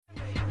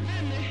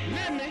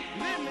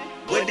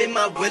What am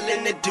I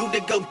willing to do to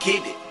go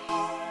get it?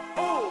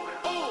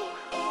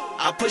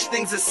 I push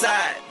things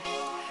aside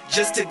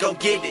just to go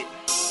get it.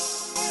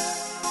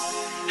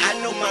 I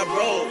know my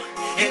role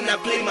and I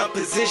play my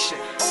position.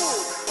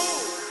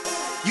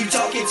 You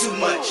talking too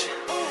much.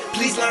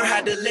 Please learn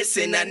how to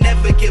listen. I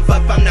never give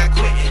up, I'm not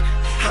quitting.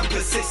 I'm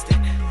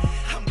persistent.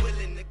 I'm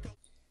willing to go.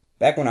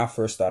 Back when I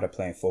first started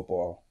playing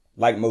football,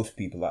 like most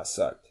people, I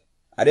sucked.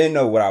 I didn't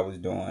know what I was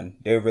doing,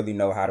 didn't really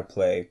know how to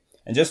play,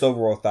 and just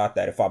overall thought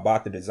that if I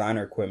bought the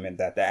designer equipment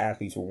that the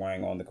athletes were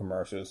wearing on the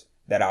commercials,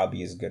 that I'll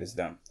be as good as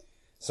them.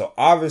 So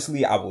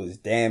obviously I was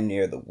damn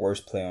near the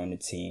worst player on the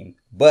team,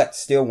 but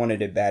still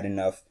wanted it bad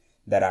enough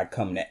that I'd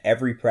come to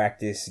every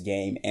practice,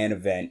 game, and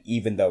event,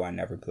 even though I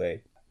never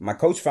played. My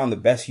coach found the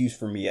best use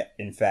for me,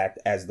 in fact,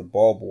 as the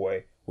ball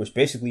boy, which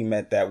basically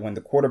meant that when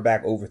the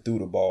quarterback overthrew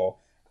the ball,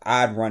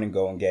 I'd run and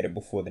go and get it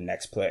before the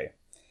next play.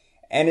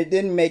 And it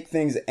didn't make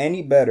things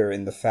any better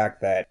in the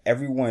fact that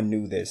everyone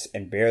knew this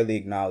and barely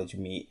acknowledged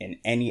me in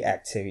any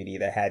activity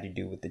that had to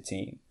do with the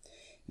team.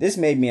 This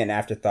made me an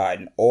afterthought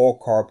in all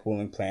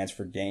carpooling plans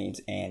for games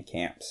and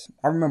camps.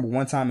 I remember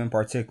one time in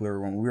particular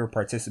when we were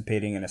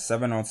participating in a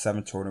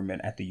 7-on-7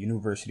 tournament at the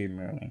University of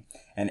Maryland,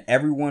 and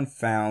everyone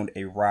found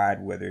a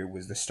ride, whether it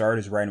was the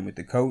starters riding with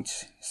the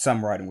coach,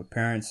 some riding with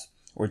parents,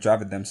 or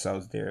driving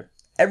themselves there.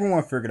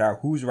 Everyone figured out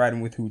who's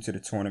riding with who to the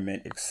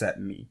tournament except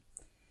me.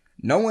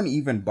 No one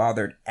even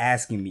bothered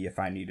asking me if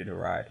I needed a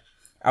ride.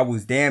 I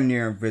was damn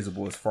near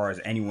invisible as far as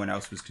anyone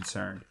else was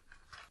concerned.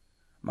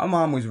 My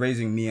mom was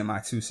raising me and my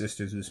two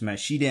sisters, which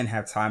meant she didn't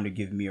have time to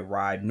give me a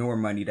ride nor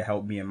money to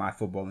help me in my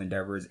football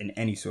endeavors in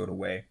any sort of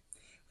way.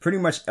 Pretty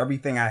much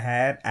everything I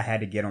had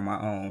to get on my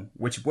own,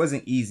 which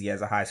wasn't easy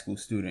as a high school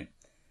student.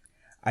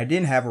 I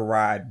didn't have a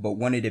ride, but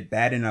wanted it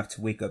bad enough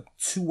to wake up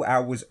 2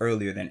 hours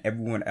earlier than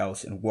everyone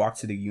else and walk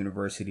to the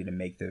university to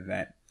make the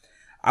event.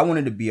 I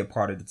wanted to be a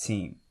part of the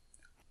team.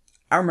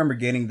 I remember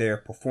getting there,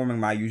 performing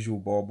my usual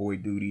ball boy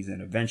duties,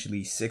 and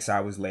eventually 6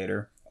 hours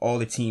later, all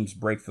the teams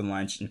break for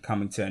lunch and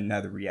coming to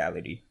another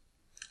reality.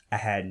 I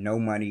had no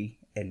money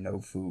and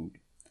no food.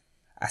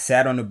 I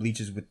sat on the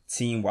bleachers with the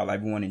team while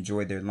everyone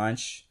enjoyed their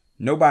lunch,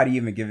 nobody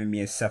even giving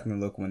me a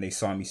second look when they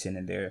saw me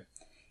sitting there,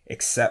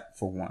 except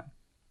for one.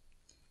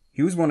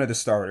 He was one of the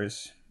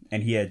starters,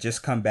 and he had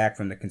just come back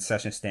from the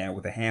concession stand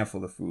with a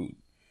handful of food.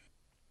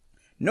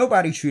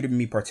 Nobody treated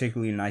me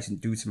particularly nice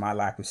due to my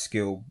lack of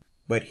skill,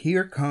 but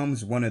here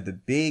comes one of the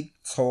big,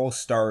 tall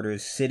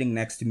starters sitting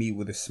next to me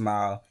with a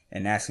smile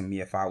and asking me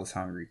if I was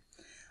hungry.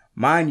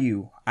 Mind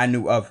you, I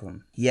knew of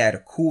him. He had a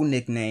cool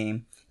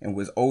nickname and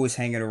was always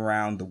hanging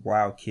around the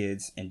wild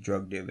kids and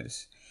drug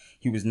dealers.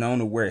 He was known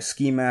to wear a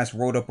ski mask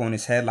rolled up on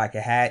his head like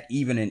a hat,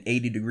 even in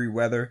 80-degree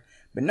weather,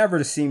 but never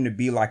to seem to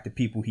be like the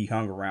people he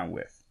hung around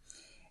with.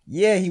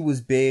 Yeah, he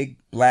was big,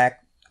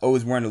 black,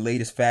 always wearing the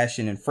latest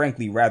fashion, and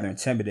frankly rather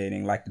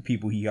intimidating like the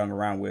people he hung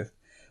around with,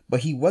 but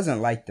he wasn't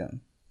like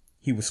them.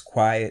 He was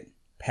quiet,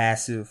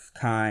 passive,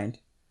 kind,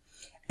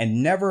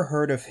 and never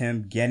heard of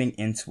him getting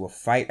into a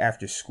fight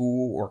after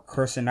school or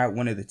cursing out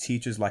one of the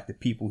teachers like the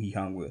people he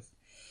hung with.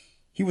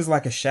 He was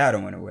like a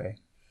shadow in a way.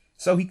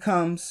 So he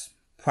comes,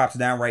 plops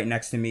down right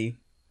next to me,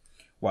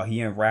 while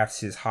he unwraps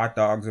his hot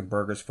dogs and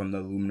burgers from the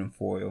aluminum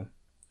foil.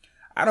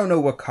 I don't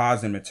know what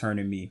caused him to turn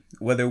to me,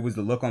 whether it was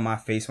the look on my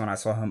face when I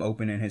saw him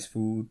opening his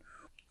food,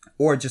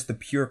 or just the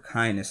pure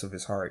kindness of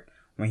his heart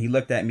when he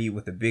looked at me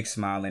with a big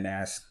smile and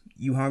asked,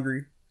 "You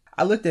hungry?"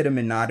 I looked at him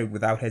and nodded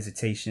without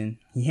hesitation.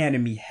 He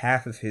handed me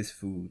half of his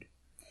food.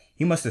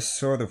 He must have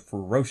saw the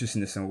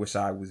ferociousness in which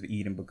I was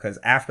eating, because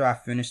after I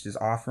finished his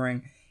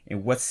offering,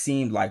 in what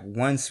seemed like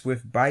one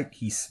swift bite,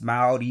 he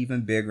smiled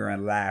even bigger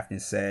and laughed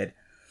and said,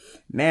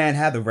 "Man,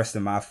 have the rest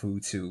of my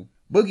food too."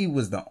 Boogie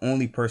was the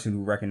only person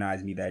who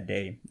recognized me that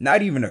day.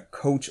 Not even a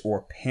coach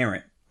or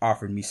parent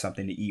offered me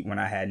something to eat when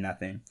I had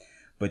nothing,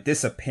 but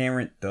this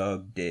apparent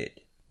thug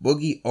did.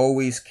 Boogie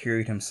always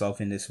carried himself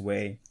in this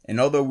way,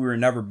 and although we were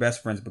never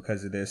best friends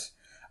because of this,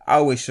 I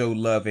always showed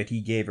love and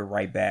he gave it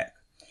right back,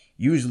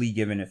 usually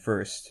giving it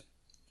first,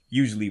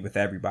 usually with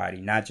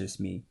everybody, not just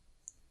me.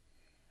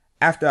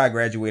 After I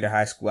graduated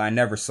high school, I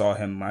never saw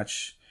him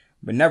much,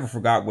 but never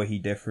forgot what he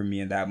did for me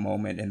in that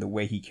moment and the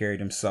way he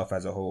carried himself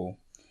as a whole.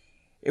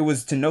 It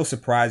was to no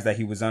surprise that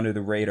he was under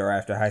the radar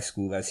after high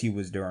school as he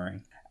was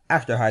during.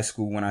 After high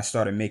school, when I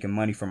started making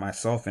money for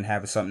myself and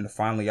having something to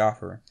finally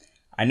offer,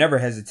 I never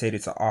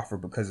hesitated to offer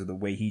because of the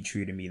way he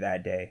treated me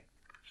that day.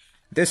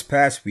 This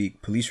past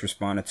week, police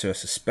responded to a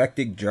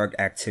suspected drug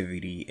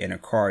activity in a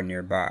car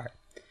nearby.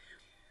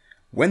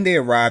 When they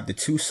arrived, the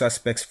two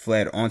suspects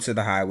fled onto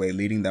the highway,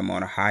 leading them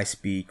on a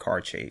high-speed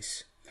car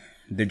chase.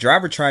 The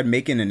driver tried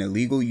making an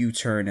illegal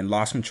U-turn and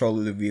lost control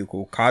of the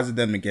vehicle, causing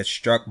them to get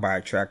struck by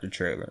a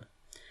tractor-trailer.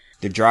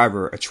 The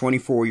driver, a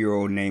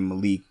 24-year-old named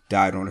Malik,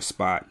 died on the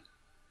spot.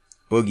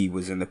 Boogie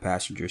was in the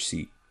passenger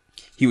seat.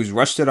 He was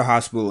rushed to the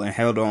hospital and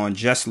held on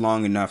just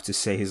long enough to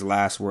say his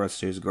last words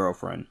to his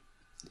girlfriend.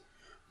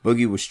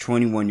 Boogie was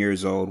 21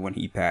 years old when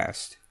he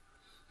passed.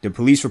 The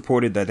police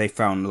reported that they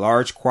found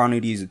large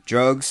quantities of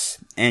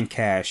drugs and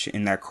cash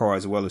in that car,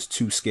 as well as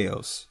 2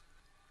 scales.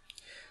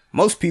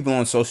 Most people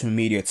on social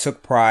media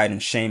took pride in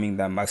shaming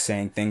them by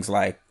saying things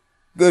like,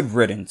 "Good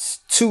riddance,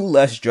 2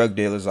 less drug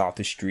dealers off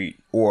the street,"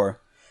 or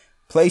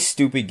 "Play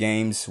stupid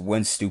games,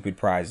 win stupid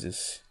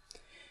prizes."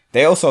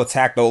 They also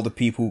attacked all the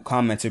people who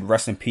commented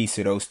 "Rest in peace"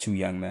 to those 2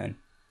 young men.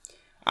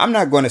 I'm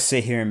not going to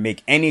sit here and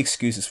make any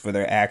excuses for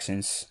their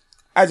actions.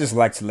 I just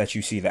like to let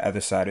you see the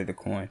other side of the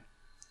coin.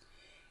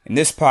 In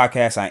this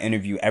podcast, I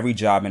interview every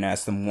job and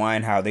ask them why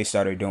and how they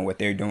started doing what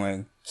they're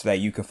doing so that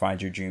you can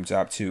find your dream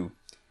job too.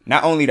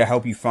 Not only to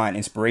help you find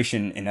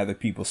inspiration in other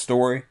people's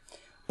story,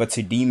 but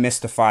to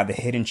demystify the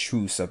hidden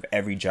truths of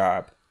every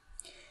job.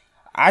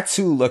 I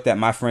too looked at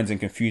my friends in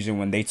confusion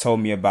when they told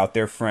me about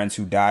their friends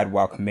who died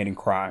while committing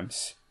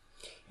crimes.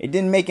 It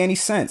didn't make any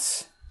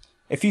sense.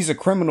 If he's a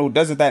criminal,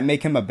 doesn't that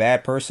make him a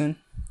bad person?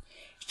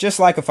 It's just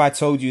like if I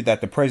told you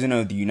that the President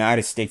of the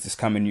United States is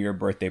coming to your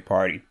birthday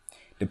party.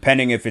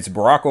 Depending if it's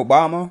Barack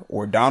Obama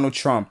or Donald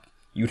Trump,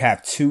 you'd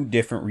have 2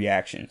 different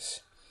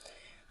reactions.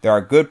 There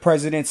are good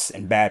presidents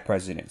and bad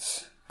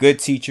presidents. Good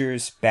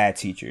teachers, bad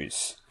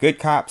teachers. Good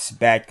cops,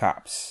 bad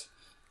cops.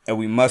 And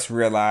we must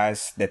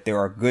realize that there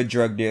are good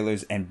drug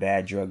dealers and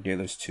bad drug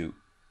dealers too.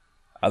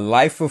 A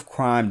life of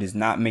crime does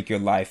not make your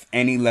life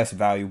any less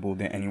valuable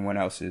than anyone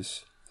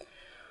else's.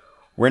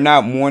 We're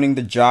not mourning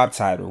the job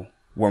title.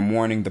 We're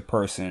mourning the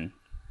person.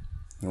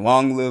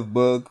 Long live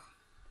Boog.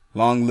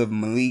 Long live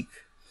Malik.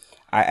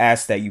 I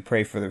ask that you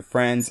pray for the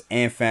friends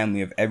and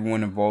family of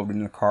everyone involved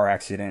in the car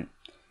accident.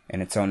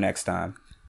 And until next time.